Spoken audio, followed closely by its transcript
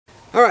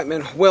Alright,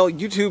 man. Well,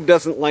 YouTube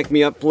doesn't like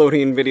me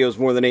uploading videos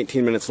more than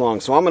 18 minutes long,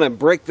 so I'm going to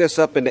break this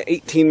up into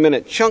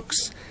 18-minute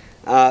chunks.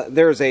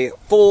 There's a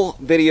full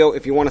video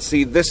if you want to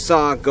see this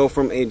saw go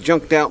from a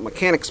junked out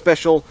mechanic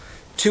special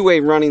to a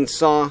running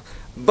saw.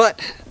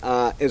 But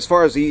as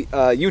far as the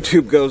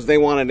YouTube goes, they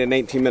wanted an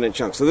 18-minute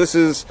chunk. So this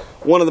is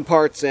one of the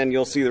parts, and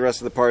you'll see the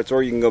rest of the parts,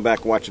 or you can go back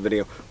and watch the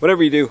video.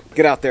 Whatever you do,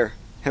 get out there.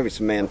 Have you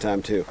some man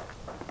time, too.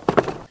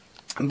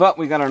 But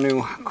we got our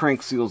new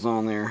crank seals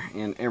on there,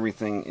 and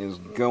everything is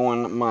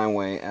going my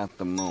way at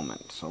the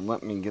moment. So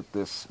let me get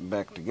this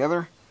back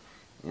together,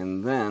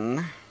 and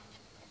then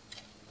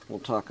we'll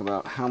talk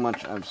about how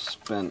much I've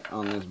spent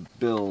on this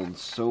build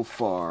so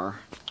far.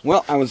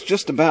 Well, I was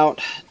just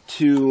about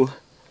to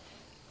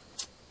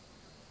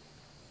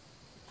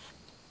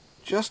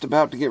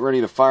get ready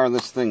to fire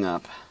this thing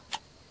up,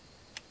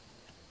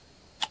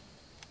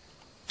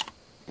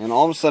 and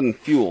all of a sudden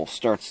fuel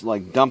starts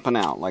like dumping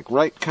out, like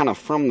right kind of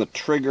from the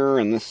trigger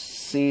and this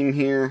seam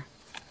here.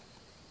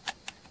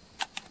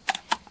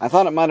 I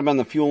thought it might have been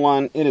the fuel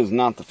line. It is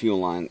not the fuel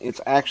line.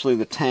 It's actually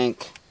the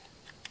tank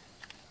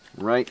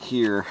right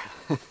here.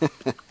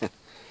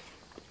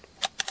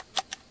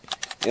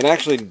 It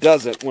actually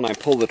does it when I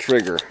pull the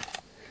trigger.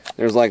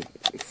 There's like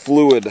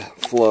fluid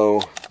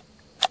flow.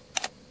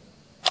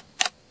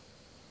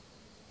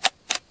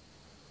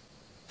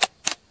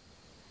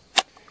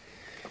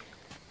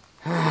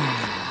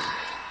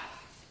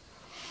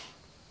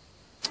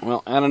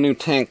 Well, add a new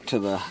tank to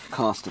the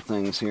cost of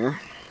things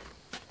here.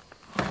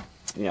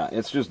 Yeah,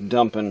 it's just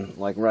dumping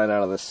like right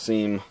out of the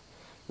seam,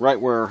 right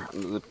where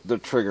the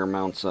trigger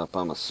mounts up,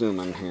 I'm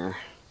assuming here.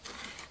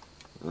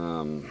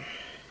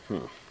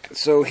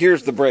 So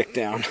here's the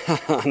breakdown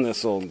on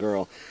this old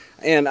girl.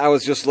 And I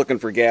was just looking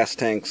for gas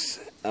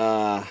tanks.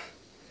 I'm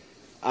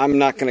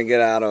not going to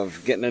get out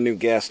of getting a new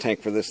gas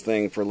tank for this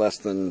thing for less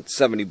than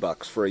 70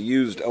 bucks for a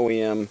used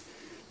OEM.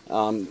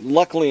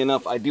 Luckily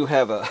enough, I do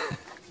have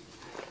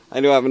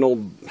an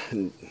old,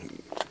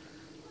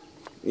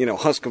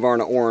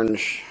 Husqvarna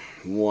orange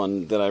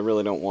one that I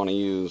really don't want to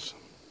use,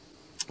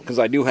 because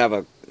I do have I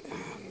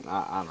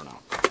don't know.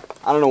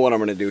 I don't know what I'm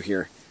going to do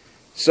here.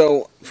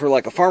 So for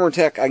like a Farmer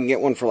Tech, I can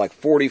get one for like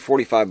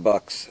 40-45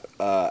 bucks.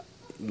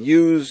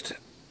 Used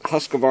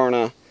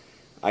Husqvarna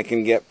I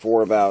can get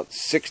for about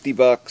 60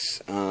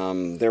 bucks.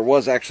 There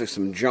was actually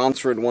some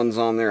Johnsrud ones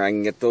on there. I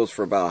can get those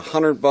for about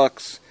 100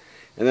 bucks.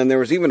 And then there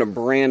was even a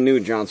brand new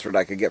Johnsrud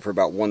I could get for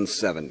about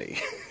 170.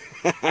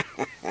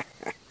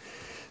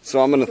 So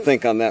I'm going to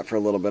think on that for a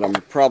little bit. I'm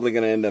probably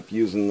going to end up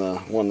using the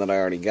one that I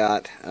already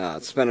got.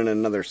 Spending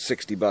another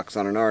 60 bucks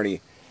on an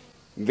already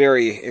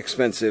very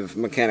expensive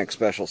mechanic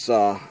special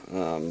saw.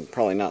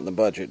 Probably not in the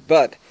budget.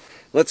 But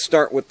let's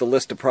start with the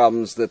list of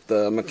problems that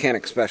the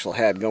mechanic special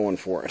had going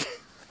for it.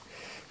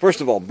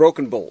 First of all,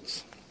 broken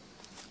bolts.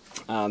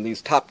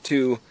 These top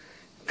two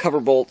cover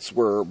bolts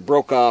were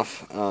broke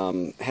off.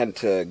 Had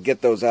to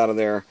get those out of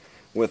there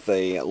with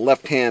a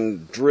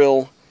left-hand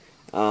drill.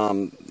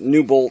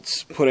 New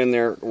bolts put in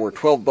there were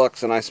 12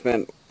 bucks, and I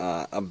spent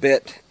a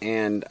bit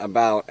and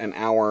about an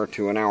hour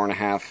to an hour and a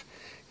half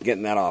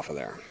getting that off of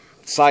there.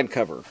 Side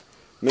cover,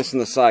 missing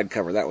the side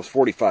cover, that was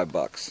 45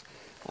 bucks.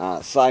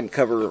 Side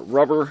cover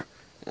rubber,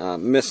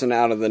 missing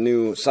out of the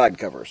new side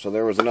cover, so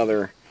there was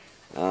another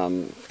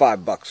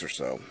 5 bucks or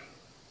so.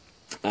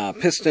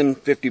 Piston,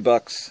 50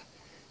 bucks.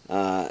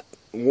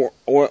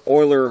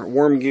 Oiler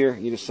worm gear,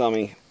 you just saw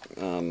me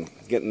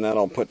getting that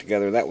all put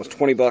together, that was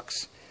 20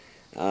 bucks.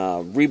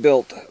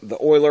 Rebuilt the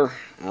oiler,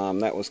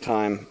 that was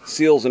time.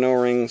 Seals and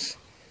O-rings,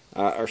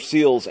 or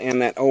seals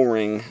and that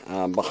O-ring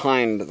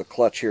behind the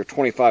clutch here,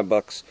 25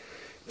 bucks.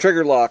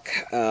 Trigger lock,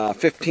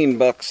 15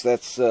 bucks.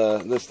 That's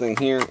this thing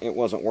here. It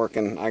wasn't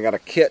working. I got a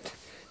kit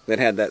that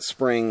had that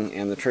spring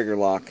and the trigger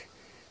lock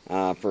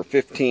for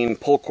 15.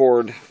 Pull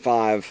cord,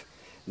 5.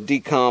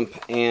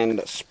 Decomp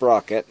and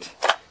sprocket.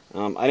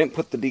 I didn't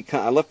put the decomp.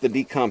 I left the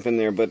decomp in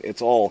there, but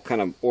it's all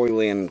kind of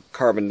oily and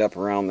carboned up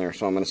around there.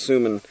 So I'm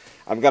assuming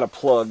I've got a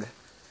plug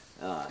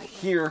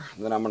here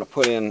that I'm going to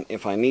put in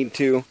if I need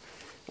to.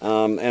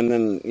 And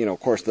then, of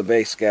course, the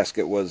base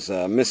gasket was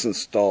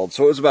misinstalled.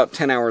 So it was about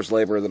 10 hours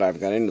labor that I've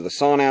got into the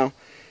saw now.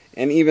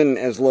 And even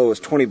as low as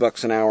 20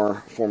 bucks an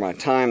hour for my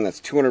time, that's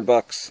 200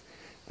 bucks,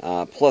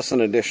 plus an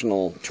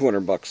additional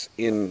 200 bucks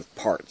in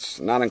parts,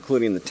 not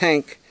including the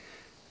tank,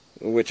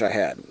 which I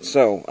had.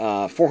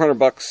 So 400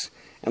 bucks,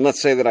 and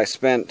let's say that I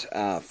spent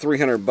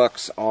 300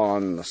 bucks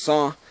on the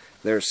saw.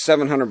 There's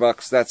 700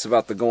 bucks. That's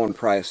about the going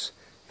price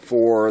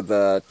for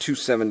the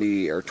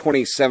 270 or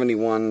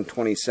 2071,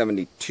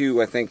 2072,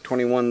 I think,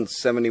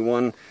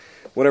 2171,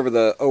 whatever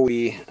the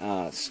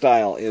OE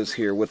style is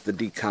here with the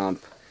decomp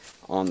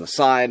on the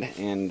side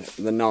and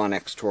the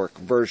non-X-Torque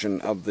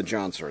version of the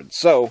Johnsrud.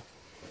 So,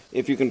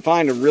 if you can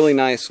find a really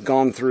nice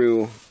gone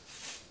through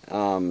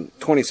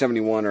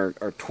 2071 or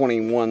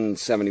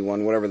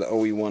 2171, whatever the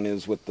OE one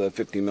is with the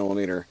 50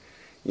 millimeter,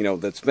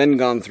 that's been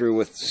gone through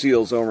with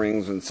seals,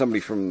 O-rings, and somebody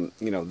from,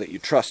 that you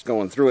trust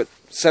going through it,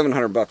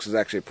 700 bucks is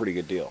actually a pretty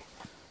good deal,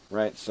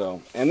 right?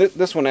 So, and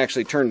this one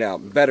actually turned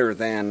out better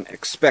than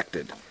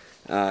expected.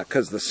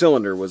 because the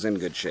cylinder was in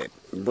good shape.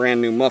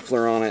 Brand new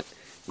muffler on it.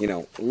 You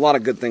know, a lot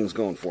of good things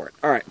going for it.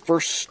 All right,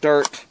 first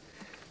start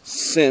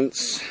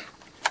since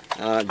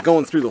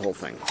going through the whole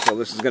thing. So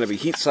this is going to be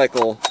heat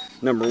cycle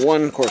number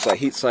 1. Of course, I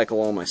heat cycle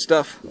all my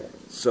stuff.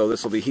 So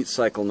this will be heat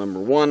cycle number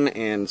 1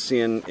 and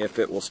seeing if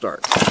it will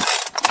start.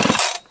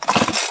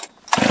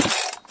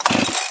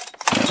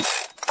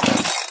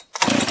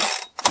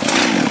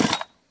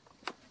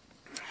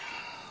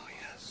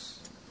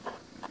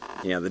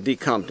 Yeah, the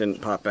decomp didn't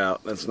pop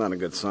out. That's not a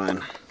good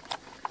sign.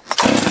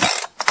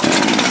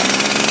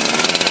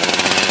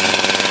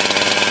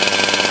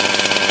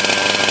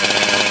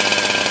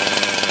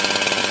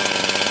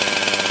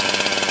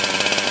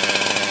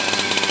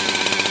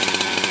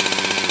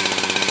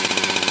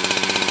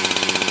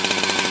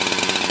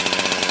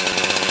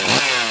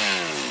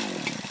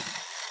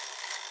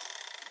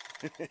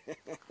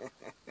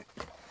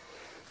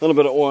 A little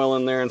bit of oil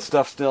in there and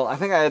stuff still. I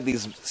think I had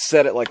these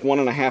set at like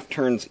 1.5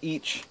 turns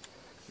each.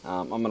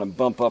 I'm going to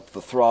bump up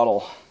the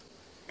throttle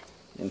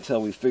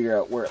until we figure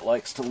out where it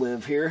likes to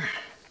live here.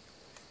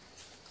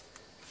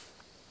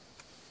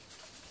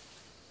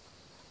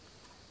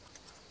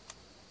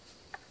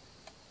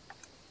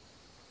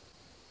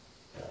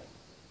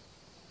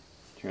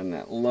 Turn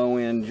that low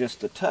end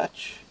just a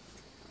touch.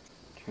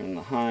 Turn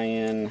the high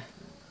end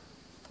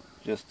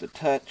just a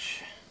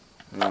touch.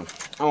 I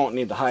won't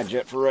need the high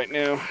jet for right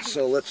now,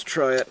 so let's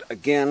try it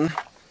again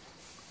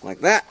like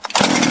that.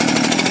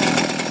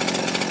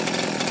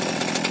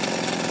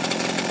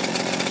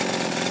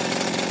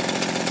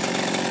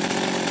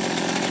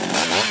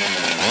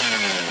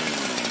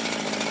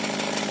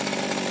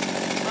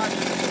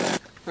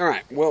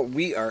 Alright, well,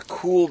 we are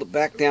cooled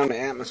back down to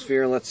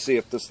atmosphere. Let's see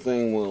if this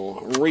thing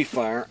will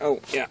refire. Oh,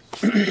 yeah.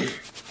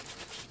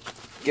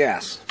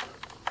 Gas.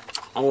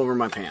 All over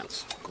my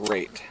pants.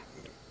 Great.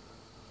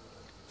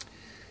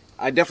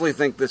 I definitely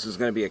think this is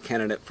going to be a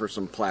candidate for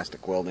some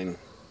plastic welding.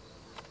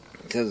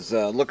 Because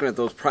looking at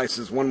those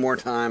prices one more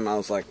time, I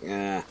was like,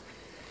 I'm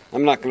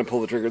not going to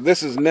pull the trigger.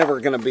 This is never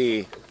going to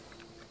be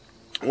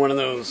one of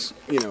those,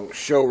 you know,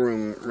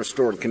 showroom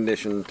restored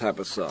condition type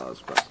of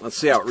saws. But let's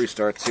see how it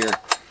restarts here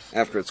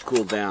after it's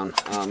cooled down.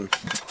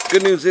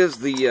 Good news is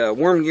the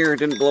worm gear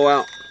didn't blow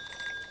out.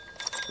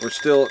 We're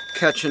still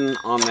catching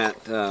on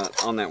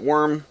that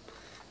worm,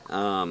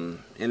 and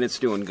it's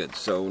doing good.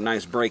 So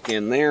nice break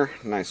in there,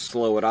 nice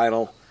slow at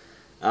idle.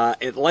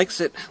 It likes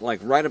it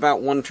like right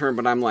about 1 turn,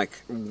 but I'm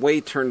like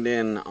way turned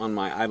in on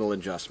my idle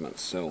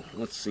adjustments. So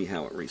let's see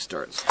how it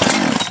restarts.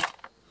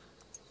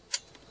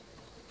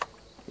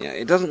 Yeah,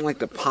 it doesn't like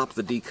to pop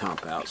the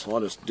decomp out, so I'll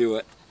just do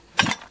it.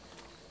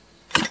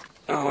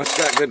 Oh, it's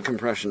got good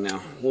compression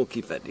now. We'll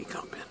keep that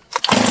decomp in.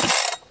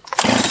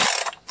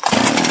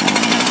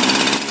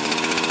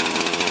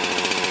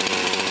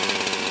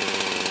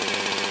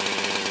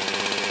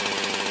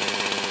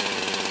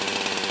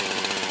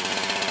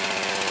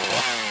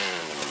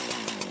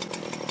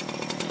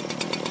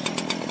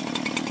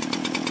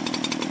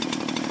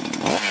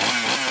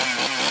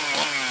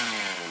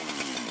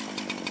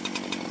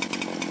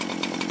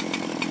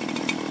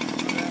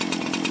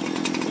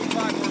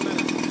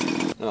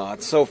 Oh,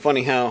 it's so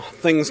funny how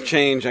things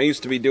change. I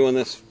used to be doing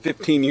this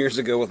 15 years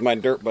ago with my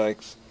dirt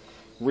bikes,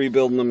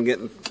 rebuilding them,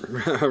 getting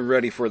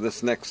ready for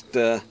this next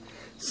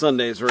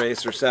Sunday's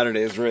race or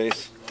Saturday's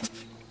race.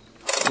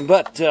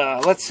 But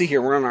let's see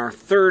here. We're on our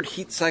 3rd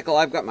heat cycle.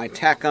 I've got my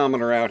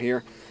tachometer out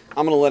here.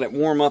 I'm going to let it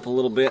warm up a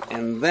little bit,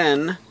 and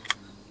then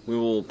we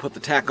will put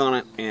the tack on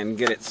it and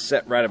get it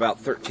set right about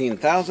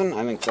 13,000.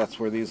 I think that's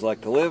where these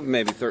like to live,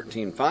 maybe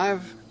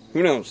 13.5.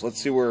 Who knows?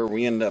 Let's see where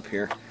we end up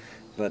here.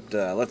 But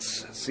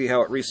let's see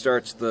how it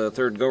restarts the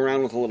 3rd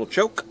go-round with a little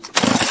choke.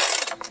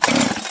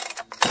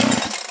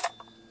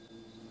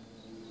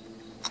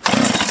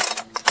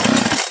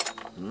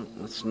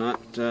 Let's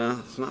not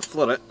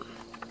flood it.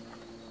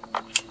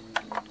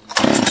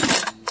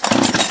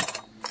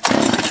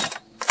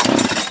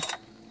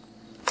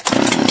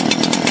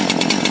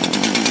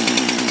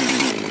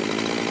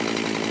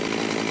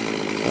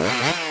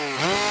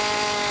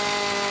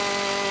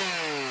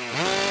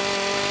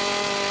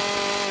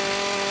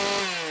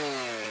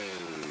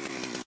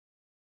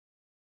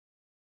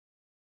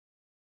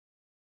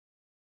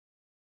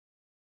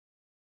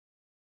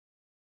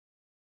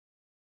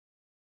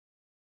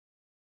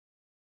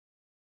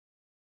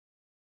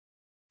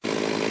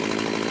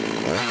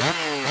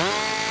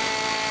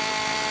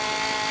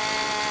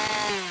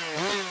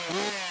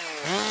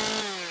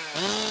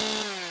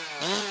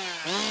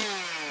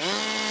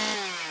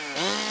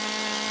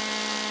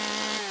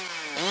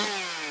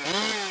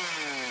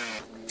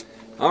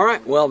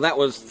 Alright, well that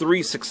was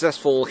 3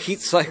 successful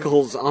heat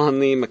cycles on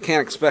the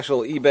Mechanic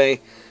Special eBay.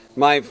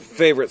 My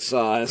favorite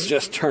saw is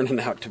just turning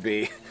out to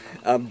be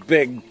a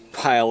big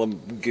pile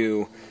of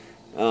goo.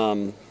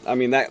 I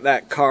mean,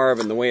 that carb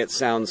and the way it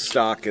sounds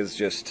stock is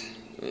just,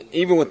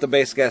 even with the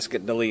base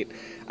gasket delete,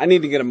 I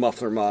need to get a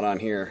muffler mod on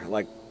here,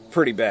 like,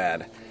 pretty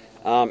bad.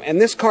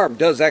 And this carb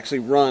does actually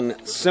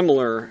run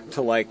similar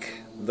to,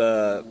 like,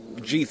 the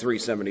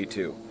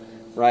G372,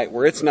 right?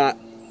 Where it's not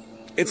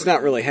it's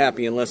not really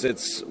happy unless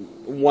it's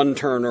one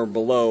turn or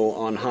below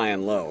on high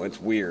and low. It's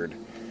weird.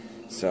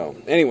 So,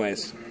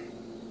 anyways,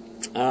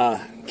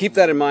 keep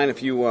that in mind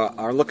if you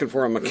are looking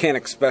for a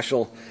mechanic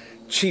special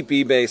cheap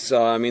eBay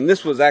saw. I mean,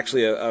 this was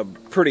actually a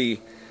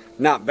pretty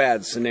not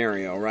bad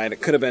scenario, right?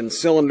 It could have been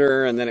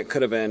cylinder, and then it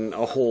could have been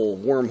a whole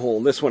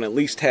wormhole. This one at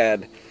least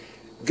had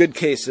good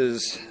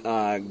cases,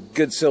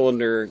 good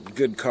cylinder,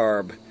 good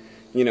carb.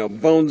 You know,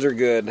 bones are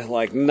good,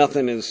 like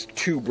nothing is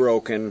too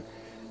broken,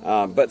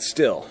 but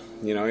still,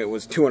 you know, it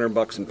was 200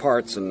 bucks in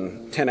parts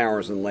and 10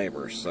 hours in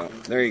labor. So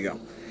there you go.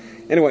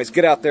 Anyways,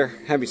 get out there,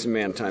 have you some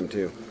man time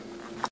too.